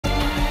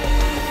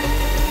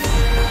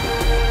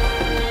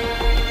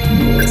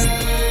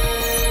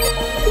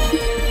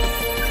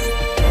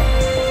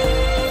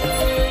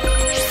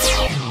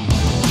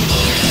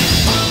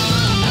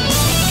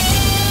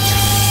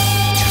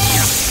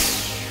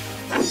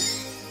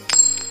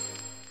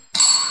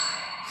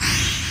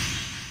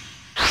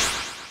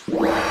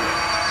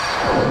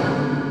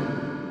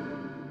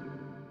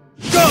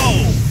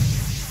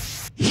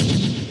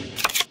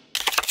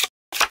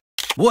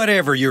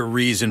Whatever your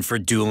reason for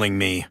dueling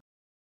me,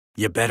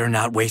 you better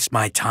not waste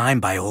my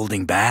time by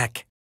holding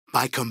back.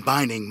 By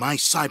combining my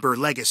cyber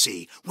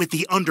legacy with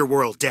the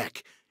Underworld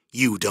deck,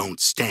 you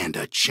don't stand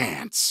a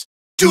chance.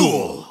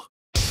 Duel!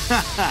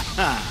 Ha ha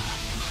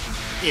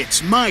ha!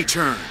 It's my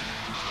turn.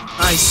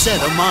 I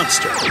set a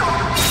monster.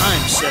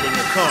 I'm setting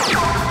a card.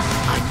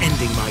 I'm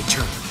ending my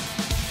turn.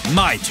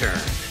 My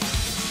turn.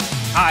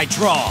 I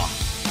draw.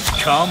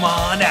 Come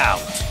on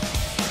out.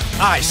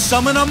 I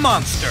summon a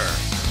monster.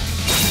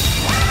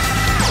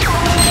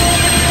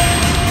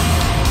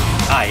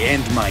 I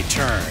end my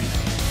turn.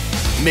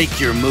 Make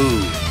your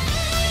move.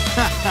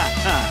 Ha ha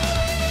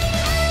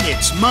ha!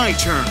 It's my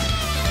turn.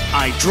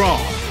 I draw.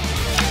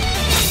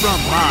 From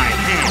my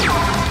hand,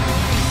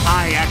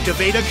 I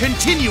activate a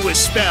continuous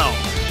spell.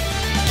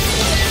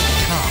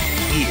 Come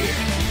here.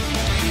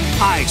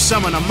 I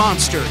summon a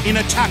monster in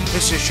attack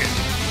position.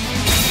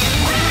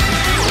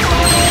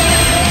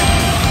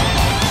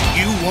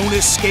 You won't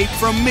escape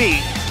from me.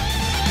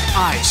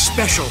 I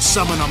special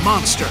summon a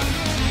monster.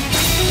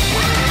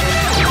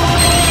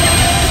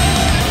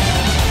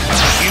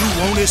 You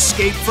won't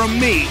escape from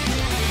me.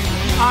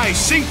 I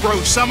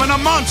synchro summon a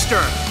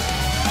monster.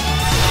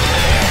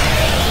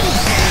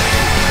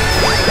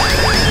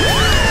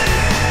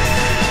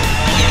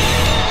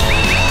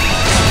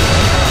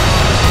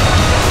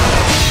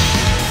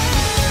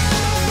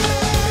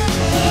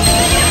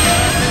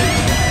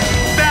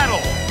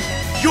 Battle!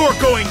 You're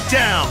going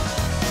down.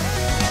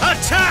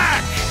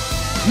 Attack!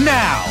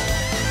 Now,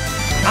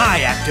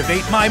 I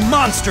activate my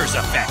monster's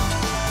effect.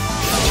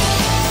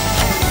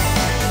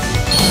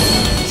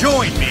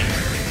 Join me,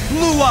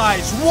 Blue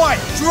Eyes White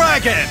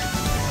Dragon!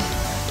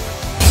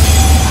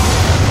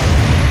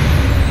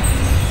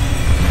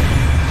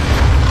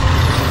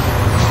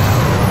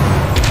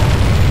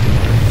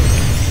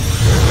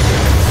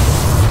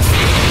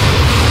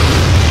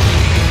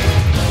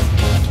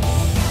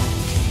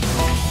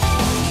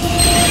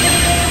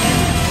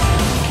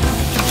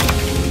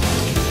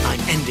 I'm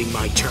ending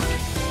my turn.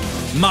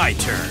 My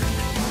turn.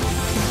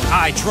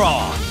 I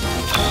draw.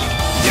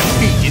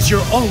 Defeat is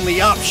your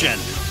only option.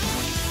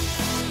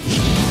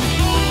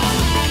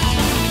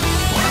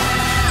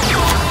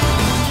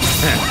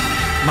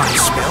 My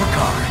spell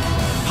card.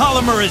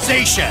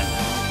 Polymerization.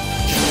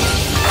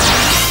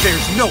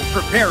 There's no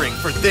preparing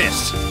for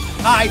this.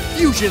 I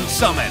fusion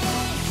summon.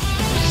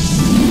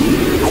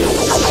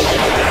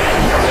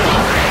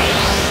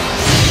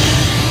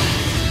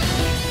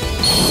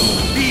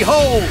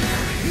 Behold,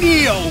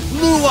 Neo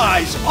Blue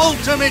Eyes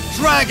Ultimate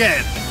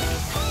Dragon.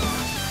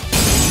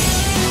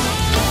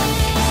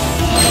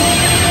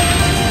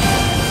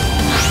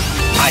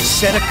 I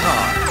set a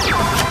card.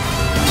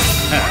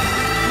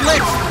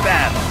 Let's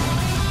battle.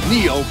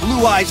 Neo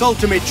Blue Eyes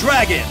Ultimate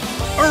Dragon.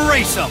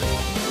 Erase him.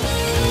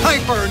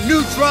 Hyper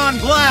Neutron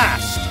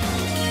Blast.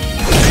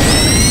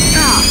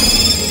 Ah!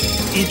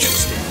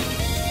 Interesting.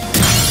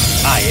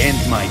 I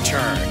end my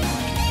turn.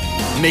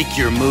 Make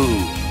your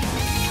move.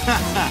 Ha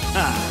ha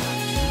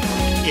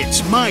ha!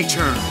 It's my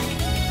turn.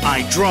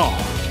 I draw.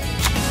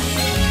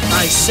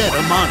 I set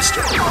a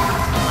monster.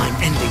 I'm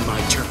ending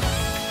my turn.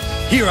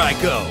 Here I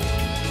go.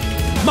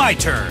 My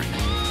turn.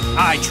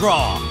 I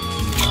draw.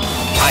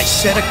 I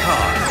set a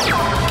card.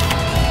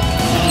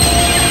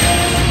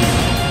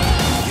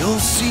 You'll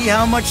see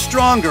how much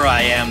stronger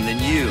I am than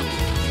you.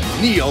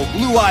 Neo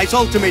Blue Eyes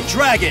Ultimate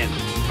Dragon.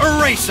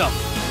 Erase him.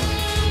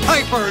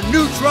 Hyper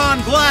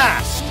Neutron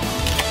Blast.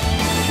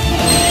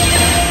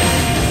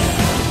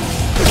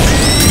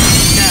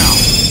 Now,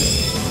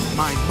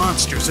 my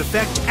monster's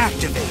effect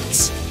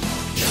activates.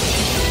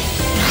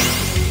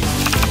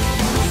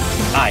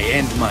 I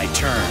end my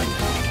turn.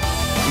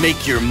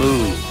 Make your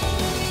move.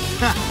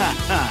 Ha ha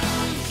ha!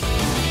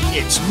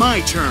 It's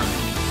my turn.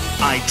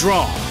 I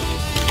draw.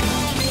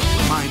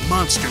 My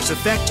monster's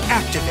effect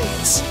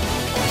activates.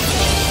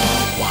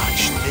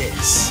 Watch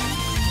this.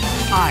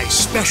 I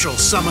special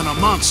summon a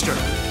monster.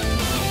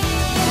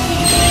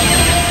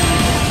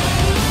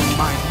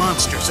 My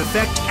monster's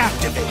effect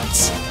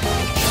activates.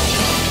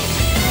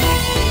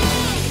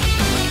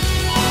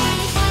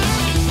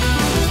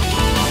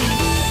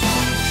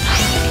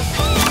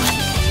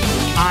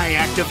 I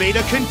activate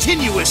a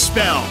continuous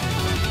spell.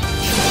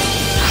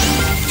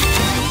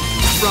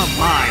 From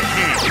my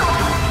hand,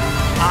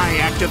 I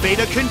activate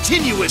a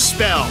continuous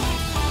spell.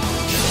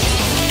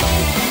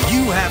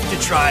 You have to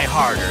try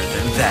harder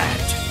than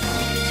that.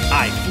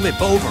 I flip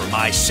over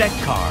my set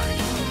card.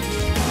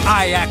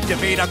 I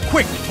activate a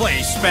quick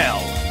play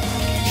spell.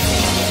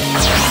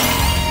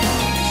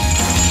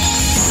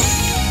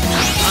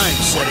 I'm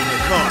setting a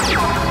card.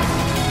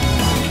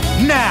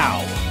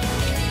 Now,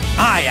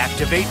 I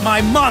activate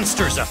my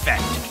monster's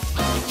effect.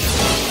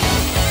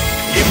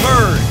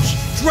 Emerge,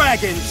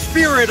 Dragon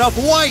Spirit of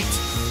White!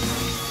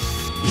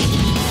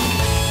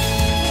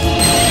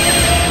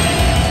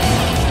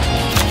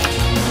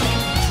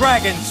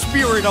 Dragon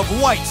Spirit of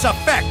White's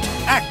effect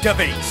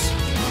activates.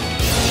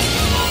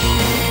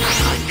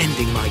 I'm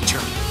ending my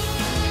turn.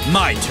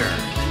 My turn.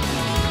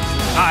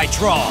 I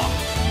draw.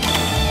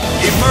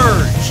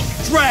 Emerge,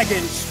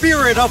 Dragon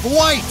Spirit of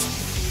White!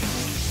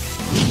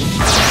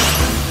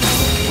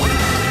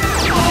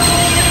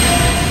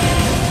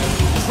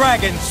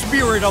 Dragon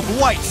Spirit of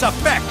White's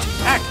effect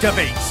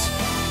activates!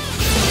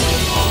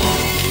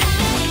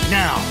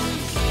 Now,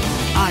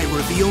 I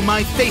reveal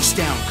my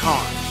face-down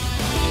card.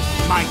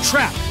 My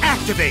trap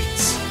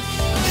activates!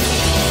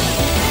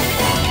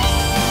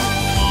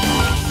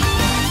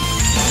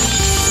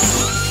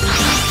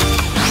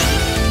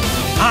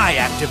 I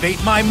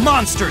activate my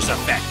monster's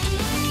effect!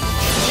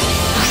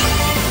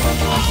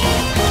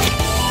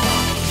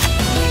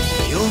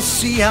 You'll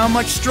see how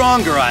much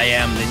stronger I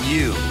am than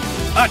you.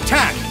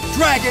 Attack!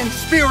 Dragon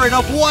Spirit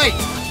of White!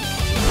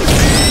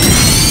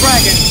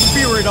 Dragon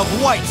Spirit of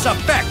White's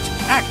effect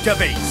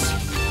activates!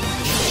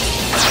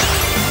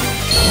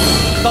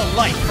 The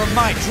light from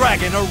my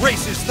dragon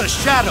erases the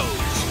shadows!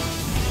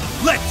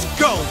 Let's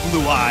go,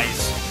 Blue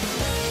Eyes!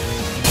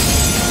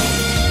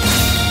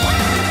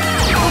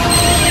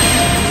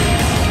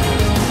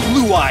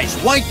 Blue Eyes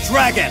White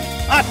Dragon,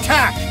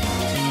 attack!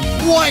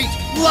 White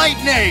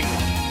Lightning!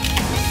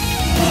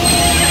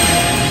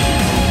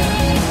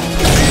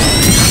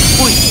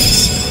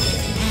 Pointless.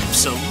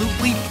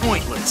 Absolutely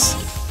pointless.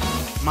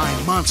 My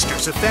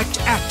monster's effect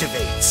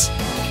activates.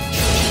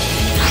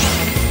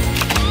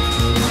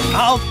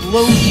 I'll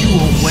blow you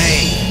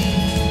away!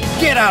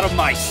 Get out of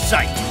my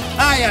sight!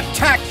 I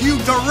attack you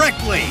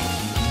directly!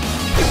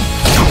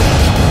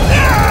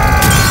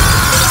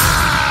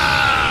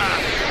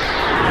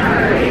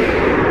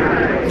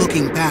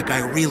 Looking back,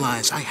 I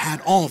realize I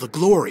had all the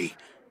glory,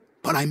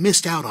 but I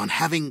missed out on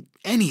having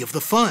any of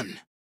the fun.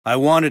 I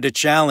wanted a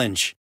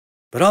challenge,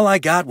 but all I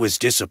got was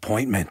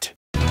disappointment.